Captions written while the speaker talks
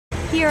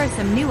Here are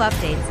some new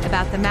updates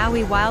about the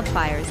Maui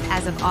wildfires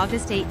as of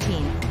August 18,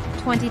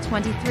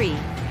 2023.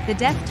 The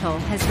death toll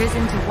has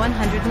risen to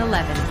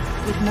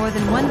 111, with more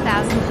than 1,000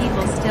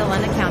 people still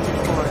unaccounted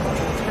for.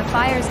 The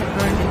fires have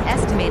burned an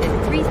estimated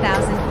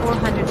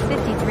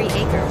 3,453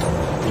 acres,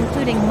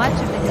 including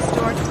much of the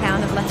historic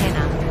town of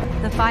Lahaina.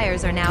 The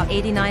fires are now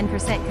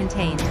 89%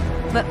 contained,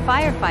 but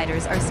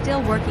firefighters are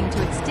still working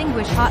to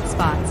extinguish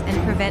hotspots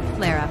and prevent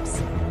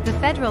flare-ups. The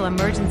Federal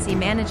Emergency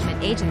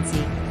Management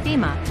Agency,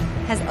 FEMA,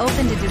 has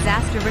opened a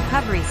disaster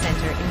recovery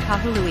center in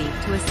Kahului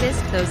to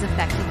assist those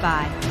affected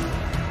by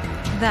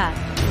the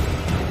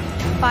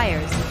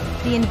fires.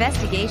 The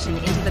investigation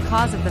into the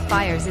cause of the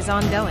fires is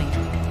ongoing,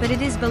 but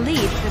it is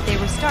believed that they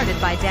were started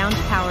by downed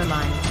power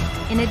lines.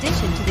 In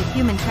addition to the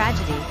human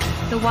tragedy,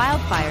 the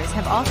wildfires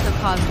have also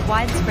caused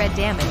widespread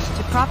damage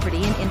to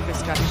property and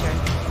infrastructure.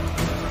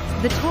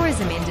 The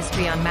tourism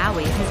industry on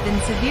Maui has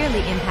been severely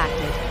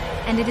impacted,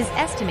 and it is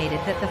estimated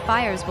that the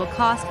fires will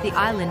cost the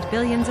island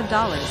billions of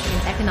dollars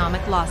in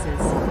economic losses.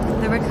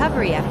 The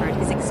recovery effort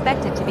is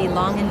expected to be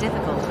long and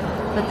difficult,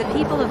 but the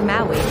people of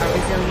Maui are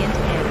resilient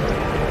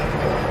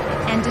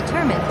and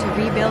determined to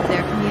rebuild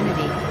their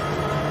community.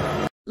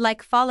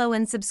 Like, follow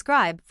and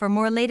subscribe for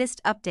more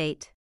latest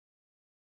update.